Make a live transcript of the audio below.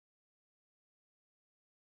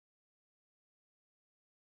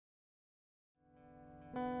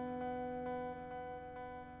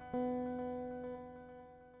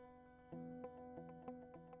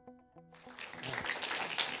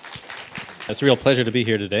It's a real pleasure to be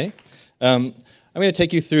here today. I'm going to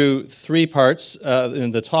take you through three parts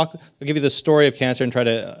in the talk. I'll give you the story of cancer and try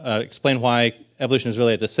to explain why evolution is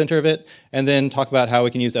really at the center of it, and then talk about how we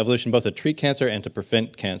can use evolution both to treat cancer and to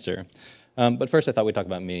prevent cancer. But first, I thought we'd talk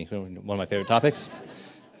about me, one of my favorite topics.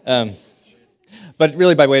 But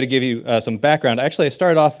really, by way to give you some background, actually I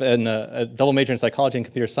started off in a double major in psychology and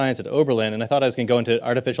computer science at Oberlin, and I thought I was going to go into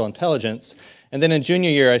artificial intelligence. And then in junior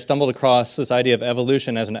year, I stumbled across this idea of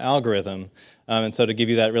evolution as an algorithm. And so to give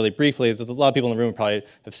you that really briefly, a lot of people in the room probably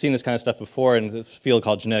have seen this kind of stuff before in this field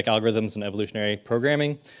called genetic algorithms and evolutionary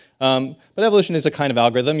programming. But evolution is a kind of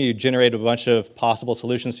algorithm. You generate a bunch of possible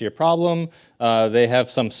solutions to your problem. They have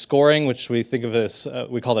some scoring, which we think of as,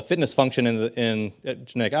 we call the fitness function in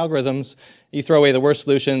genetic algorithms. You throw away the worst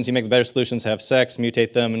solutions, you make the better solutions, have sex,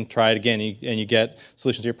 mutate them, and try it again, and you get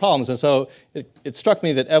solutions to your problems. And so it struck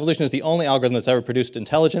me that evolution is the only algorithm that's ever produced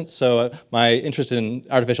intelligence. So my interest in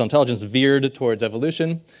artificial intelligence veered towards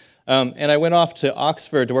evolution. And I went off to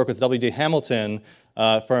Oxford to work with W.D. Hamilton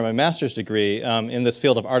for my master's degree in this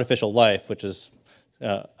field of artificial life, which is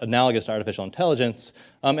analogous to artificial intelligence,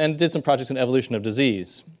 and did some projects in evolution of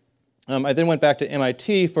disease. I then went back to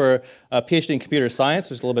MIT for a Ph.D. in computer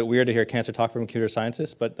science. It's a little bit weird to hear cancer talk from computer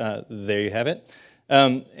scientists, but there you have it.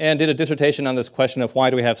 And did a dissertation on this question of why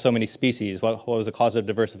do we have so many species? What was the cause of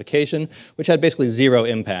diversification, which had basically zero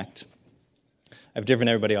impact. I've driven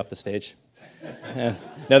everybody off the stage.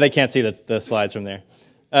 No, they can't see the slides from there.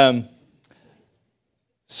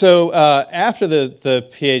 So after the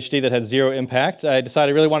PhD that had zero impact, I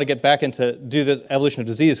decided I really want to get back into do the evolution of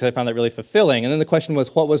disease because I found that really fulfilling. And then the question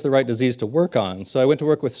was, what was the right disease to work on? So I went to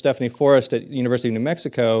work with Stephanie Forrest at University of New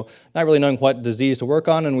Mexico, not really knowing what disease to work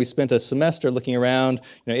on, and we spent a semester looking around.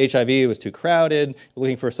 HIV was too crowded,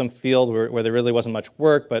 looking for some field where there really wasn't much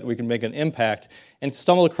work, but we could make an impact, and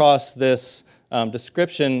stumbled across this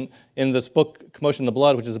description in this book, Commotion in the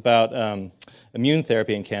Blood, which is about immune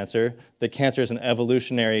therapy in cancer, that cancer is an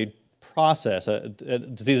evolutionary process, a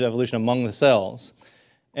disease of evolution among the cells.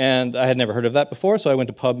 And I had never heard of that before, so I went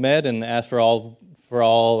to PubMed and asked for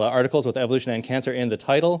all articles with evolution and cancer in the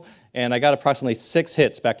title, and I got approximately 6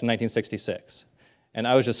 hits back to 1966. And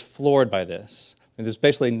I was just floored by this. And there's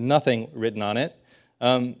basically nothing written on it.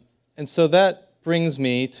 And so that brings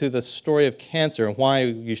me to the story of cancer and why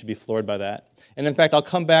you should be floored by that. And in fact, I'll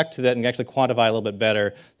come back to that and actually quantify a little bit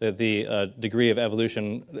better the degree of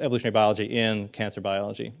evolutionary biology in cancer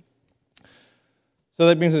biology. So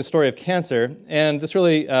that brings me to the story of cancer. And this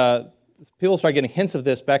really, people started getting hints of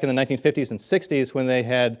this back in the 1950s and 60s when they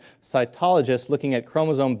had cytologists looking at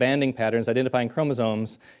chromosome banding patterns, identifying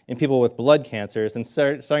chromosomes in people with blood cancers, and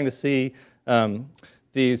starting to see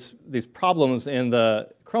these problems in the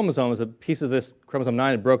chromosomes. A piece of this chromosome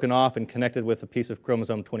 9 had broken off and connected with a piece of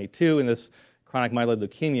chromosome 22 in this chronic myeloid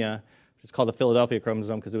leukemia, which is called the Philadelphia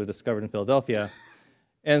chromosome because it was discovered in Philadelphia.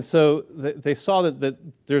 And so they saw that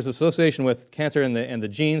there's association with cancer in the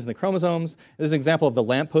genes and the chromosomes. This is an example of the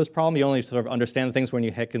lamppost problem. You only sort of understand things when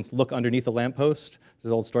you can look underneath the lamppost. This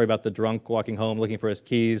is an old story about the drunk walking home looking for his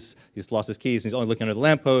keys. He's lost his keys, and he's only looking under the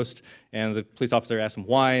lamppost. And the police officer asks him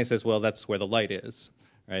why. He says, well, that's where the light is,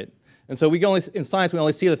 right? And so in science, we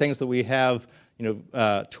only see the things that we have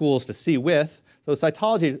tools to see with. So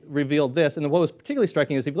cytology revealed this, and what was particularly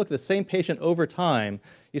striking is if you look at the same patient over time,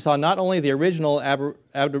 you saw not only the original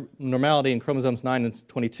abnormality in chromosomes 9 and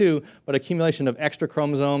 22, but accumulation of extra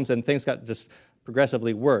chromosomes, and things got just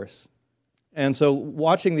progressively worse. And so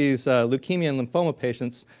watching these leukemia and lymphoma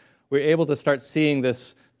patients, we were able to start seeing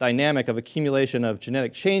this dynamic of accumulation of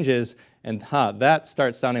genetic changes, and that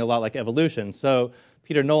starts sounding a lot like evolution. So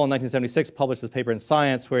Peter Knoll in 1976 published this paper in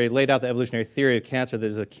Science where he laid out the evolutionary theory of cancer.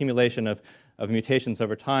 There's accumulation of mutations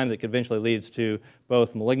over time that eventually leads to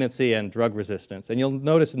both malignancy and drug resistance. And you'll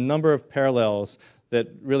notice a number of parallels that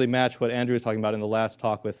really match what Andrew was talking about in the last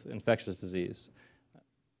talk with infectious disease.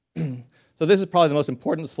 So this is probably the most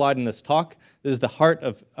important slide in this talk. This is the heart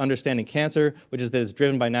of understanding cancer, which is that it's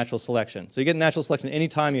driven by natural selection. So you get natural selection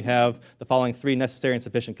anytime you have the following 3 necessary and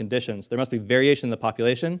sufficient conditions. There must be variation in the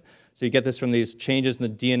population. So you get this from these changes in the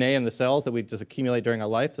DNA in the cells that we just accumulate during our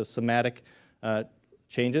life, so somatic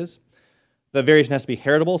changes. The variation has to be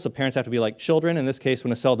heritable, so parents have to be like children. In this case,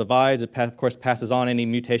 when a cell divides, it of course passes on any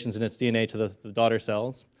mutations in its DNA to the daughter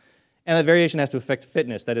cells. And the variation has to affect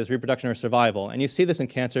fitness, that is reproduction or survival. And you see this in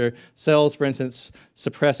cancer. Cells, for instance,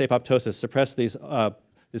 suppress apoptosis, suppress this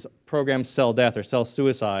programmed cell death or cell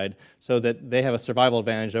suicide so that they have a survival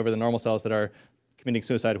advantage over the normal cells that are committing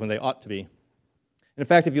suicide when they ought to be. In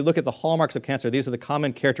fact, if you look at the hallmarks of cancer, these are the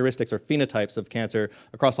common characteristics or phenotypes of cancer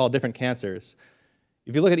across all different cancers.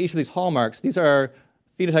 If you look at each of these hallmarks, these are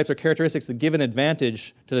phenotypes are characteristics that give an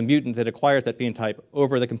advantage to the mutant that acquires that phenotype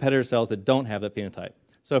over the competitor cells that don't have that phenotype.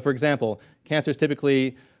 So for example, cancers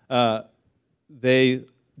typically, they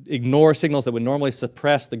ignore signals that would normally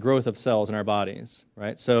suppress the growth of cells in our bodies,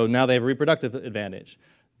 right? So now they have a reproductive advantage.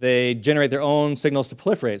 They generate their own signals to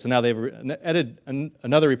proliferate, so now they've added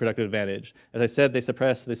another reproductive advantage. As I said, they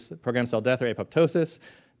suppress this programmed cell death or apoptosis.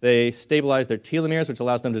 They stabilize their telomeres, which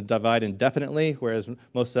allows them to divide indefinitely, whereas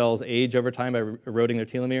most cells age over time by eroding their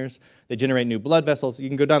telomeres. They generate new blood vessels. You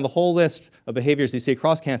can go down the whole list of behaviors you see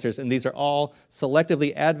across cancers, and these are all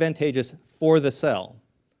selectively advantageous for the cell.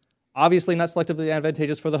 Obviously not selectively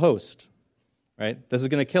advantageous for the host, right? This is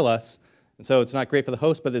going to kill us, and so it's not great for the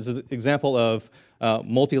host, but this is an example of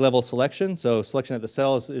multi-level selection. So selection at the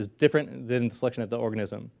cell is different than selection at the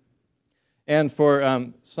organism. And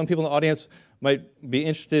for some people in the audience might be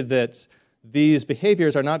interested that these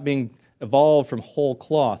behaviors are not being evolved from whole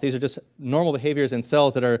cloth. These are just normal behaviors in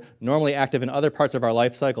cells that are normally active in other parts of our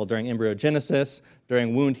life cycle during embryogenesis,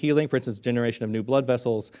 during wound healing, for instance, generation of new blood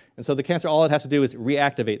vessels. And so the cancer, all it has to do is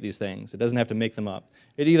reactivate these things. It doesn't have to make them up.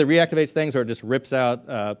 It either reactivates things or it just rips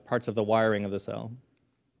out parts of the wiring of the cell.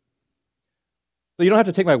 So you don't have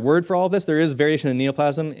to take my word for all of this. There is variation in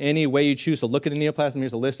neoplasm. Any way you choose to look at a neoplasm,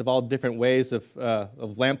 here's a list of all different ways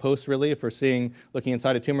of lampposts, really. If we're looking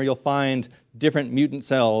inside a tumor, you'll find different mutant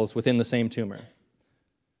cells within the same tumor.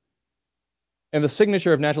 And the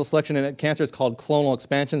signature of natural selection in cancer is called clonal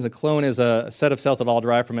expansions. A clone is a set of cells that all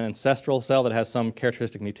derive from an ancestral cell that has some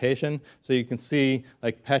characteristic mutation. So you can see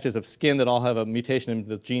like patches of skin that all have a mutation in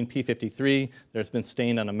the gene P53 that's been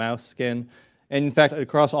stained on a mouse skin. And in fact,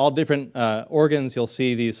 across all different organs, you'll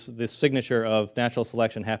see this signature of natural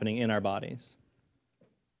selection happening in our bodies.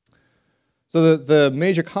 So the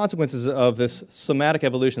major consequences of this somatic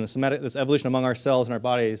evolution, this evolution among our cells and our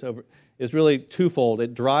bodies, is really twofold.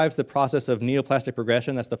 It drives the process of neoplastic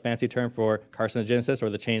progression. That's the fancy term for carcinogenesis, or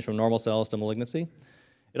the change from normal cells to malignancy.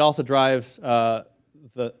 It also drives our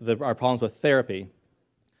problems with therapy.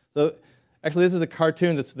 So actually, this is a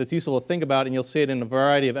cartoon that's useful to think about, and you'll see it in a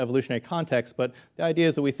variety of evolutionary contexts, but the idea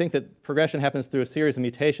is that we think that progression happens through a series of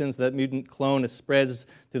mutations. That mutant clone spreads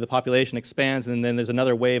through the population, expands, and then there's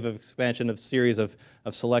another wave of expansion of series of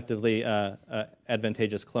selectively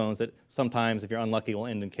advantageous clones that sometimes, if you're unlucky, will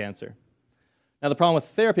end in cancer. Now, the problem with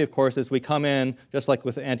therapy, of course, is we come in, just like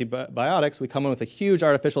with antibiotics, we come in with a huge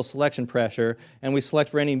artificial selection pressure, and we select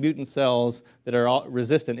for any mutant cells that are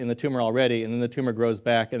resistant in the tumor already, and then the tumor grows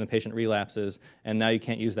back and the patient relapses, and now you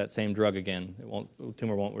can't use that same drug again. The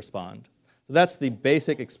tumor won't respond. So that's the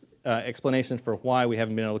basic explanation for why we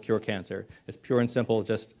haven't been able to cure cancer. It's pure and simple,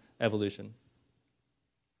 just evolution.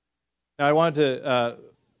 Now, I wanted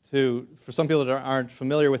for some people that aren't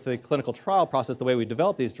familiar with the clinical trial process, the way we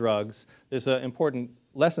develop these drugs, there's important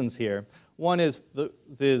lessons here. One is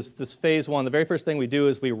this phase one. The very first thing we do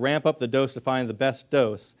is we ramp up the dose to find the best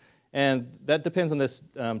dose. And that depends on this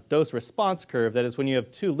dose response curve. That is, when you have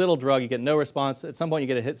too little drug, you get no response. At some point, you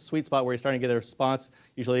get a sweet spot where you're starting to get a response,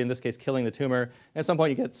 usually in this case, killing the tumor. And at some point,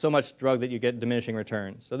 you get so much drug that you get diminishing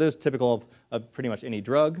returns. So this is typical of pretty much any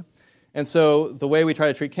drug. And so the way we try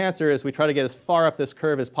to treat cancer is we try to get as far up this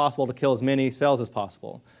curve as possible to kill as many cells as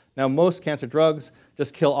possible. Now, most cancer drugs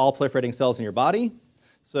just kill all proliferating cells in your body,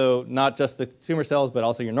 so not just the tumor cells, but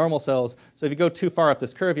also your normal cells. So if you go too far up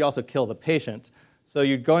this curve, you also kill the patient. So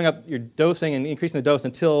you're going up, you're dosing and increasing the dose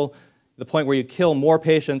until the point where you kill more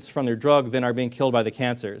patients from their drug than are being killed by the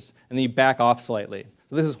cancers, and then you back off slightly.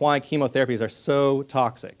 So this is why chemotherapies are so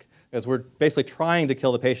toxic, because we're basically trying to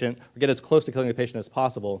kill the patient, or get as close to killing the patient as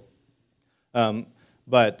possible. But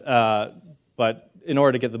in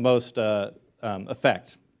order to get the most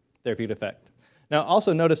therapeutic effect. Now,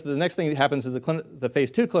 also notice that the next thing that happens in the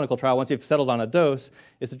phase 2 clinical trial, once you've settled on a dose,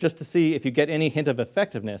 is just to see if you get any hint of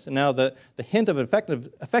effectiveness. And now the hint of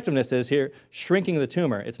effectiveness is here shrinking the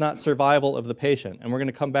tumor. It's not survival of the patient. And we're going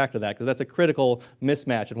to come back to that, because that's a critical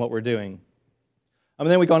mismatch in what we're doing. And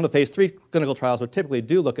then we go on to the phase 3 clinical trials, which typically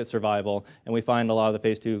do look at survival, and we find a lot of the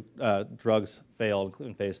phase 2 drugs fail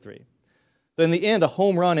in phase 3. So in the end, a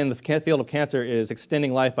home run in the field of cancer is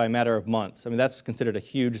extending life by a matter of months. I mean, that's considered a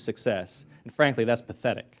huge success. And frankly, that's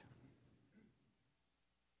pathetic.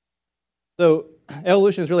 So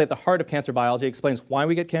evolution is really at the heart of cancer biology. It explains why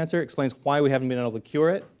we get cancer. It explains why we haven't been able to cure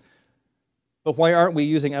it. But why aren't we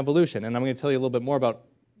using evolution? And I'm going to tell you a little bit more about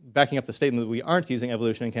backing up the statement that we aren't using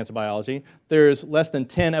evolution in cancer biology. There's less than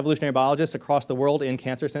 10 evolutionary biologists across the world in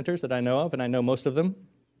cancer centers that I know of, and I know most of them.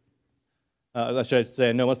 I should say,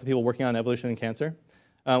 I know most of the people working on evolution in cancer.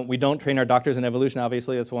 We don't train our doctors in evolution,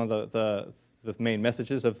 obviously. That's one of the main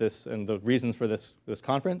messages of this and the reasons for this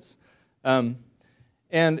conference.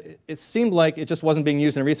 And it seemed like it just wasn't being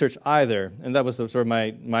used in research either, and that was sort of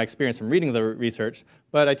my experience from reading the research.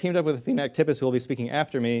 But I teamed up with Athena Actipis, who will be speaking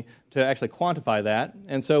after me, to actually quantify that.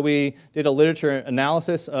 And so we did a literature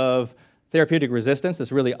analysis of therapeutic resistance,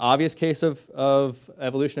 this really obvious case of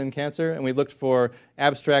evolution in cancer, and we looked for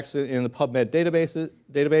abstracts in the PubMed database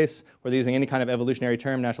where they're using any kind of evolutionary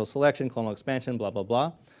term, natural selection, clonal expansion, blah, blah,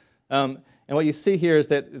 blah. And what you see here is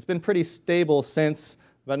that it's been pretty stable since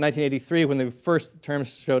about 1983, when the first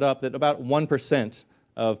terms showed up, that about 1%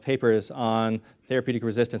 of papers on therapeutic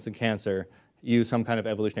resistance in cancer use some kind of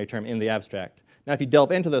evolutionary term in the abstract. Now, if you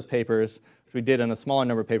delve into those papers, which we did in a smaller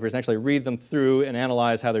number of papers, and actually read them through and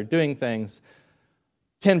analyze how they're doing things,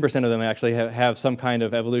 10% of them actually have some kind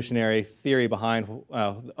of evolutionary theory behind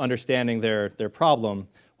understanding their problem.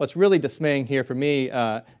 What's really dismaying here for me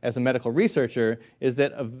as a medical researcher is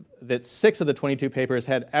that 6 of the 22 papers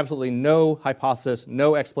had absolutely no hypothesis,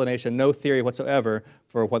 no explanation, no theory whatsoever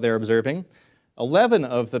for what they're observing. 11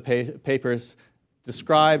 of the papers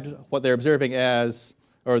described what they're observing as,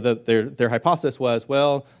 or their hypothesis was,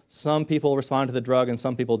 well, some people responded to the drug and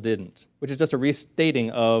some people didn't, which is just a restating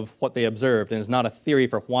of what they observed and is not a theory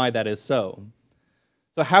for why that is so.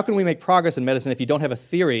 So how can we make progress in medicine if you don't have a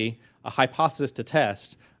theory, a hypothesis to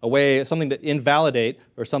test, a way, something to invalidate,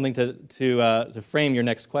 or something to frame your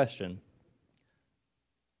next question?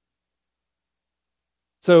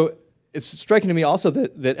 So it's striking to me also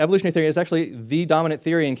that evolutionary theory is actually the dominant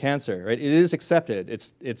theory in cancer. Right? It is accepted.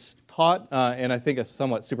 It's taught in, I think, a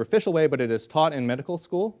somewhat superficial way, but it is taught in medical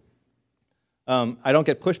school. I don't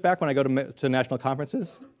get pushback when I go to national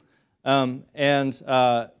conferences.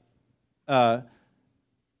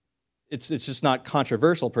 It's just not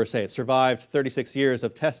controversial per se. It survived 36 years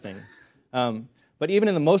of testing. But even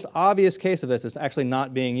in the most obvious case of this, it's actually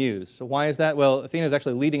not being used. So why is that? Well, Athena is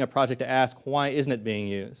actually leading a project to ask why isn't it being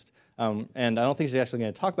used. And I don't think she's actually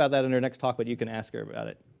going to talk about that in her next talk, but you can ask her about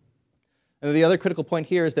it. And the other critical point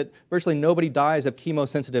here is that virtually nobody dies of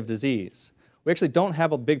chemosensitive disease. We actually don't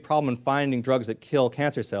have a big problem in finding drugs that kill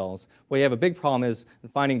cancer cells. What we have a big problem is in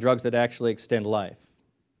finding drugs that actually extend life.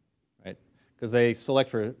 Because they select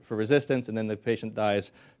for resistance, and then the patient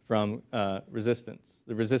dies from the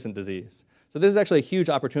resistant disease. So this is actually a huge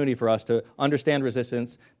opportunity for us to understand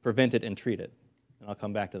resistance, prevent it, and treat it. And I'll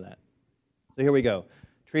come back to that. So here we go,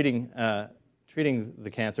 treating the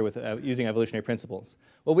cancer with using evolutionary principles.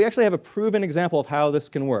 Well, we actually have a proven example of how this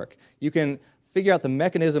can work. You can figure out the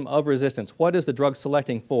mechanism of resistance. What is the drug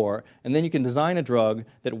selecting for? And then you can design a drug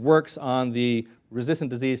that works on the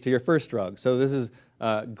resistant disease to your first drug. So this is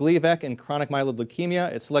Gleevec in chronic myeloid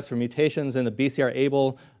leukemia. It selects for mutations in the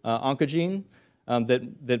BCR-ABL oncogene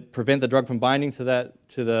that prevent the drug from binding to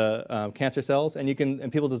the cancer cells.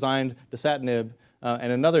 And people designed dasatinib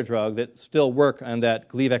and another drug that still work on that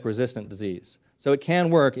Gleevec-resistant disease. So it can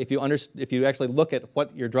work if you actually look at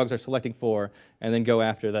what your drugs are selecting for and then go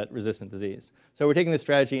after that resistant disease. So we're taking this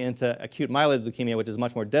strategy into acute myeloid leukemia, which is a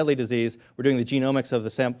much more deadly disease. We're doing the genomics of the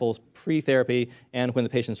samples pre-therapy and when the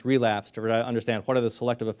patients relapse to understand what are the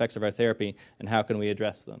selective effects of our therapy and how can we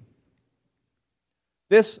address them.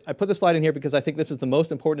 I put this slide in here because I think this is the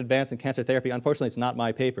most important advance in cancer therapy. Unfortunately, it's not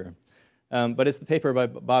my paper, but it's the paper by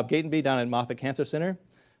Bob Gatenby down at Moffitt Cancer Center.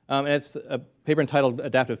 And it's a paper entitled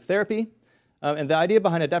Adaptive Therapy. And the idea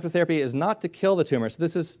behind adaptive therapy is not to kill the tumor. So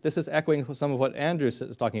this is echoing some of what Andrew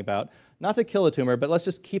was talking about. Not to kill the tumor, but let's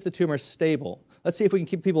just keep the tumor stable. Let's see if we can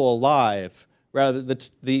keep people alive. Rather,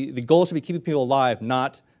 the goal should be keeping people alive,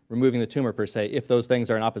 not removing the tumor per se, if those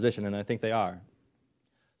things are in opposition, and I think they are.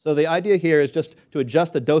 So the idea here is just to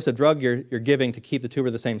adjust the dose of drug you're giving to keep the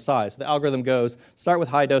tumor the same size. So the algorithm goes, start with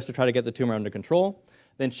high dose to try to get the tumor under control,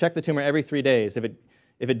 then check the tumor every 3 days. If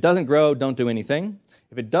it doesn't grow, don't do anything.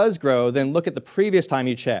 If it does grow, then look at the previous time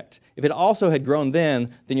you checked. If it also had grown then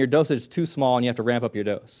your dosage is too small and you have to ramp up your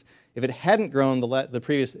dose. If it hadn't grown in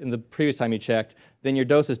the previous time you checked, then your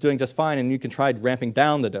dose is doing just fine and you can try ramping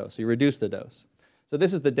down the dose. So you reduce the dose. So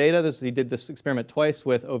this is the data. He did this experiment twice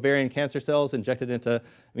with ovarian cancer cells injected into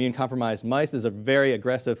immune-compromised mice. This is a very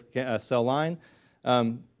aggressive cell line.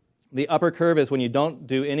 The upper curve is when you don't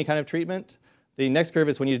do any kind of treatment. The next curve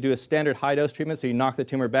is when you do a standard high-dose treatment, so you knock the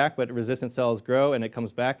tumor back, but resistant cells grow and it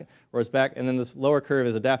comes back, or it's back. And then this lower curve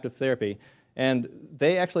is adaptive therapy. And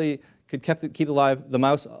they actually could keep the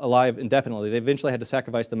mouse alive indefinitely. They eventually had to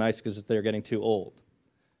sacrifice the mice because they were getting too old.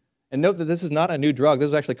 And note that this is not a new drug. This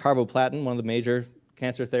is actually carboplatin, one of the major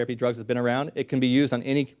cancer therapy drugs that's been around. It can be used on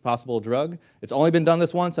any possible drug. It's only been done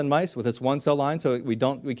this once on mice with this one cell line, so we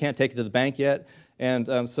can't take it to the bank yet.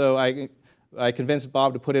 And so I convinced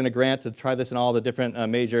Bob to put in a grant to try this in all the different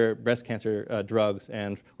major breast cancer drugs,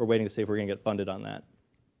 and we're waiting to see if we're going to get funded on that.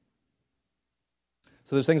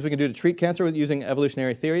 So there's things we can do to treat cancer with using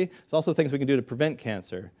evolutionary theory. There's also things we can do to prevent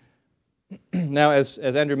cancer. Now, as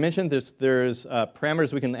Andrew mentioned, there's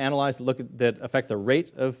parameters we can analyze that affect the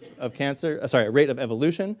rate of cancer, rate of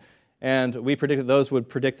evolution, and we predicted those would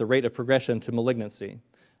predict the rate of progression to malignancy.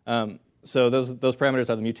 So those parameters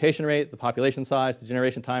are the mutation rate, the population size, the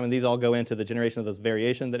generation time, and these all go into the generation of this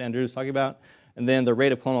variation that Andrew was talking about. And then the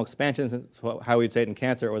rate of clonal expansions, is how we'd say it in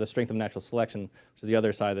cancer, or the strength of natural selection, which is the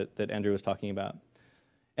other side that Andrew was talking about.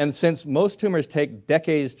 And since most tumors take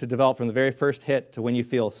decades to develop from the very first hit to when you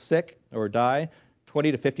feel sick or die,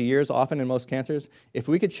 20 to 50 years often in most cancers, if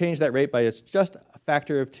we could change that rate by just a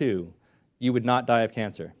factor of 2, you would not die of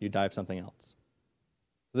cancer. You'd die of something else.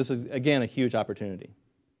 So this is, again, a huge opportunity.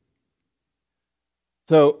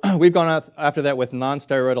 So we've gone out after that with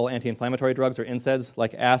non-steroidal anti-inflammatory drugs, or NSAIDs,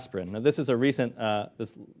 like aspirin. Now this is a recent,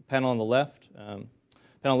 this panel on the left,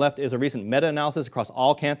 is a recent meta-analysis across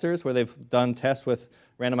all cancers where they've done tests with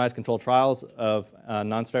randomized controlled trials of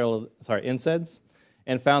NSAIDs,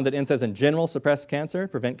 and found that NSAIDs in general suppress cancer,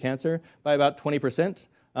 prevent cancer, by about 20%.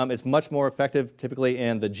 It's much more effective typically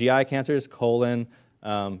in the GI cancers, colon,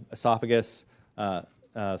 esophagus,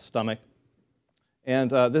 stomach.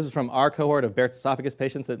 And this is from our cohort of Barrett's esophagus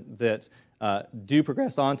patients that do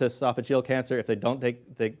progress on to esophageal cancer if they don't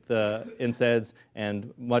take the NSAIDs,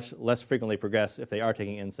 and much less frequently progress if they are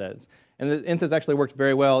taking NSAIDs. And the NSAIDs actually worked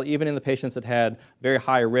very well even in the patients that had very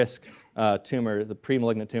high risk tumors, the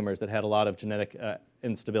pre-malignant tumors that had a lot of genetic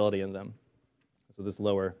instability in them. That's what this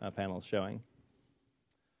lower panel is showing.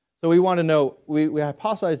 So we want to know, we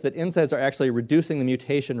hypothesized that NSAIDs are actually reducing the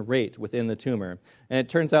mutation rate within the tumor. And it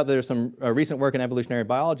turns out there's some recent work in evolutionary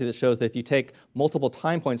biology that shows that if you take multiple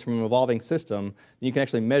time points from an evolving system, then you can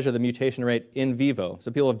actually measure the mutation rate in vivo.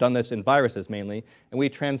 So people have done this in viruses mainly, and we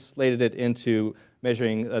translated it into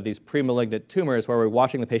measuring these pre-malignant tumors where we're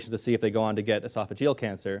watching the patients to see if they go on to get esophageal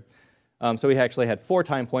cancer. So we actually had 4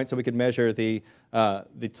 time points, so we could measure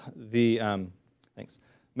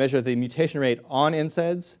measure the mutation rate on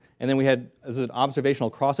NSAIDs, and then we had, this is an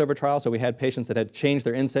observational crossover trial, so we had patients that had changed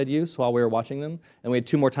their NSAID use while we were watching them, and we had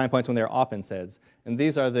 2 more time points when they were off NSAIDs. And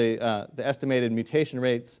these are the estimated mutation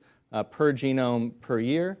rates per genome per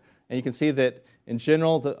year, and you can see that in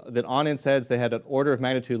general, that on NSAIDs, they had an order of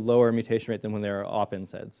magnitude lower mutation rate than when they were off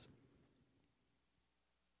NSAIDs.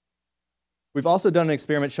 We've also done an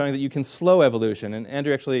experiment showing that you can slow evolution, and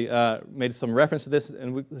Andrew actually made some reference to this,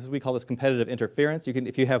 and we call this competitive interference.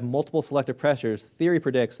 If you have multiple selective pressures, theory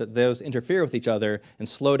predicts that those interfere with each other and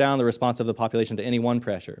slow down the response of the population to any one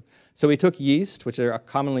pressure. So we took yeast, which are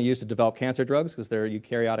commonly used to develop cancer drugs because they're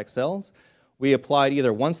eukaryotic cells. We applied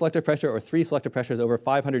either 1 selective pressure or 3 selective pressures over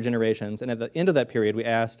 500 generations, and at the end of that period, we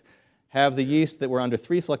asked, have the yeast that were under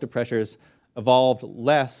 3 selective pressures evolved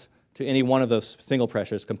less to any one of those single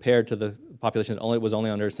pressures compared to the population that was only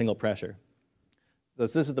under a single pressure. So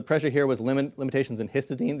this is the pressure here was limitations in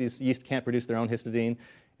histidine. These yeast can't produce their own histidine.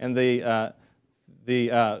 And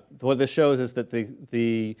what this shows is that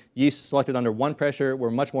the yeast selected under 1 pressure were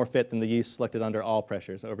much more fit than the yeast selected under all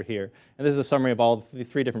pressures over here. And this is a summary of all the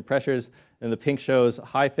 3 different pressures. And the pink shows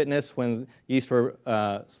high fitness when yeast were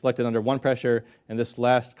selected under 1 pressure. And this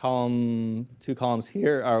last column, 2 columns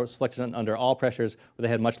here, are selected under all pressures where they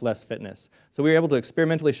had much less fitness. So we were able to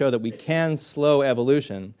experimentally show that we can slow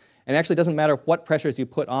evolution. And it actually doesn't matter what pressures you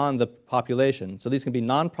put on the population. So these can be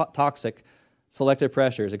non-toxic selective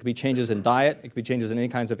pressures. It could be changes in diet. It could be changes in any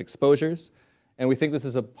kinds of exposures. And we think this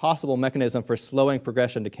is a possible mechanism for slowing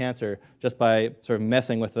progression to cancer just by sort of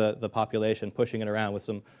messing with the population, pushing it around with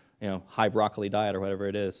some high broccoli diet or whatever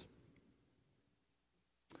it is.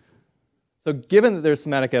 So given that there's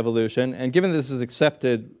somatic evolution, and given that this is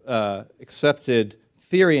accepted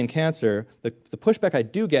theory in cancer, the pushback I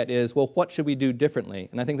do get is, well, what should we do differently?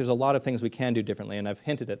 And I think there's a lot of things we can do differently, and I've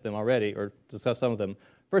hinted at them already, or discussed some of them.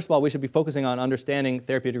 First of all, we should be focusing on understanding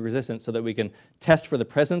therapeutic resistance so that we can test for the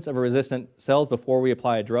presence of resistant cells before we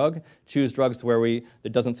apply a drug, choose drugs where there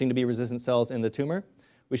doesn't seem to be resistant cells in the tumor.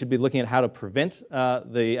 We should be looking at how to prevent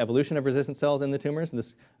the evolution of resistant cells in the tumors, and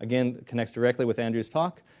this, again, connects directly with Andrew's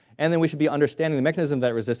talk. And then we should be understanding the mechanism of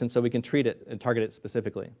that resistance so we can treat it and target it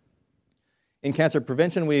specifically. In cancer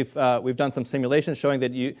prevention, we've done some simulations showing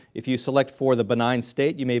that if you select for the benign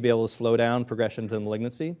state, you may be able to slow down progression to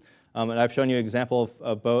malignancy. And I've shown you an example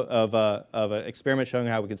of an experiment showing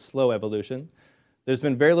how we could slow evolution. There's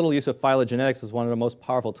been very little use of phylogenetics as one of the most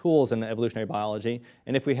powerful tools in evolutionary biology.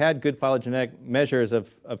 And if we had good phylogenetic measures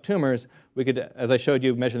of tumors, we could, as I showed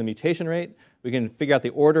you, measure the mutation rate. We can figure out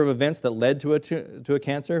the order of events that led to a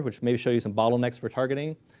cancer, which maybe show you some bottlenecks for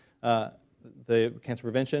targeting. the cancer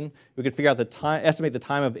prevention. We could figure out the time, estimate the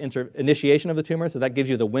time of initiation of the tumor, so that gives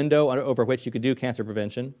you the window over which you could do cancer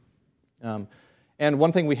prevention. And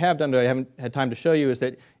one thing we have done that I haven't had time to show you is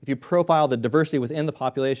that if you profile the diversity within the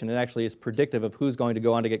population, it actually is predictive of who's going to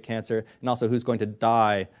go on to get cancer and also who's going to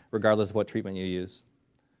die regardless of what treatment you use.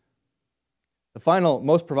 The final,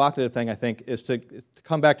 most provocative thing, I think, is to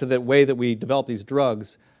come back to the way that we develop these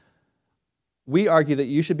drugs. We argue that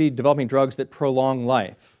you should be developing drugs that prolong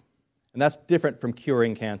life, and that's different from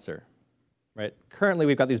curing cancer. Right? Currently,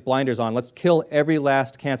 we've got these blinders on. Let's kill every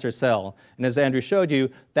last cancer cell. And as Andrew showed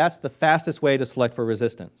you, that's the fastest way to select for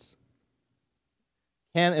resistance.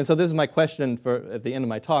 And so this is my question at the end of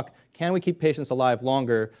my talk. Can we keep patients alive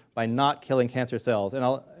longer by not killing cancer cells? And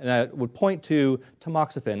I would point to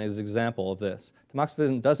tamoxifen as an example of this.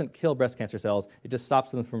 Tamoxifen doesn't kill breast cancer cells. It just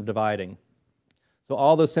stops them from dividing. So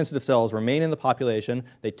all those sensitive cells remain in the population.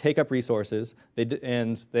 They take up resources.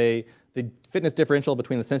 The fitness differential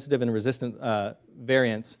between the sensitive and resistant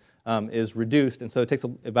variants is reduced, and so it takes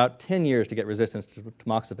about 10 years to get resistance to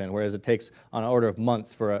tamoxifen, whereas it takes on an order of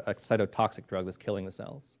months for a cytotoxic drug that's killing the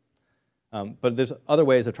cells. But there's other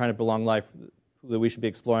ways of trying to prolong life that we should be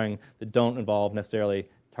exploring that don't involve necessarily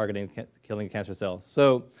targeting killing cancer cells.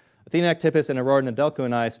 So Athena Actipis and Aurora Nedelku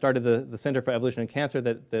and I started the Center for Evolution and Cancer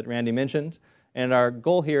that Randy mentioned. And our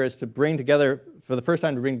goal here is to bring together, for the first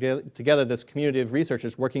time, to bring together this community of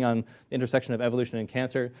researchers working on the intersection of evolution and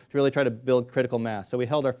cancer to really try to build critical mass. So we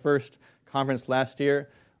held our first conference last year.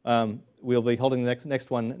 We'll be holding the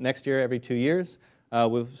next one next year, every 2 years.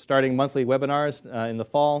 We're starting monthly webinars in the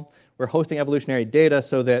fall. We're hosting evolutionary data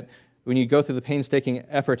so that when you go through the painstaking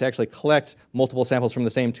effort to actually collect multiple samples from the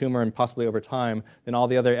same tumor and possibly over time, then all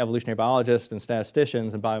the other evolutionary biologists and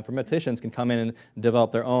statisticians and bioinformaticians can come in and develop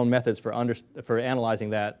their own methods for analyzing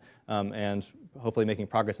that and hopefully making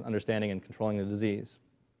progress in understanding and controlling the disease.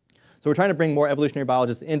 So we're trying to bring more evolutionary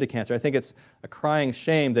biologists into cancer. I think it's a crying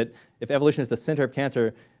shame that if evolution is the center of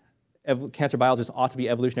cancer, cancer biologists ought to be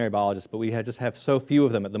evolutionary biologists, but we just have so few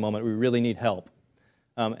of them at the moment. We really need help.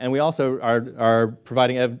 And we also are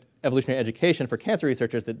providing evolutionary education for cancer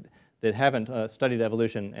researchers that haven't studied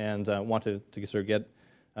evolution and want to sort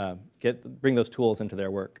of bring those tools into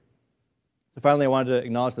their work. So finally, I wanted to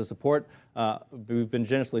acknowledge the support. We've been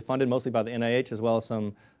generously funded, mostly by the NIH as well as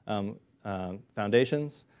some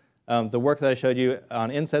foundations. The work that I showed you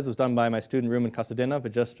on NSAIDs was done by my student Ruben Casadinov, who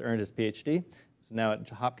just earned his Ph.D. He's now at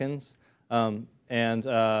Hopkins.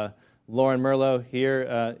 Lauren Merlot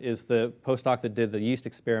here is the postdoc that did the yeast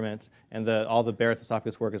experiment, and all the Barrett's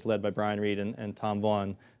esophagus work is led by Brian Reed and Tom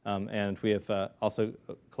Vaughan. And we have also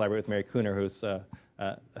collaborated with Mary Cooner, who's a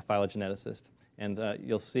phylogeneticist. And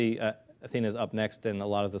you'll see Athena's up next, and a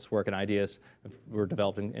lot of this work and ideas were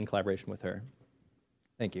developed in collaboration with her.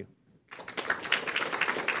 Thank you.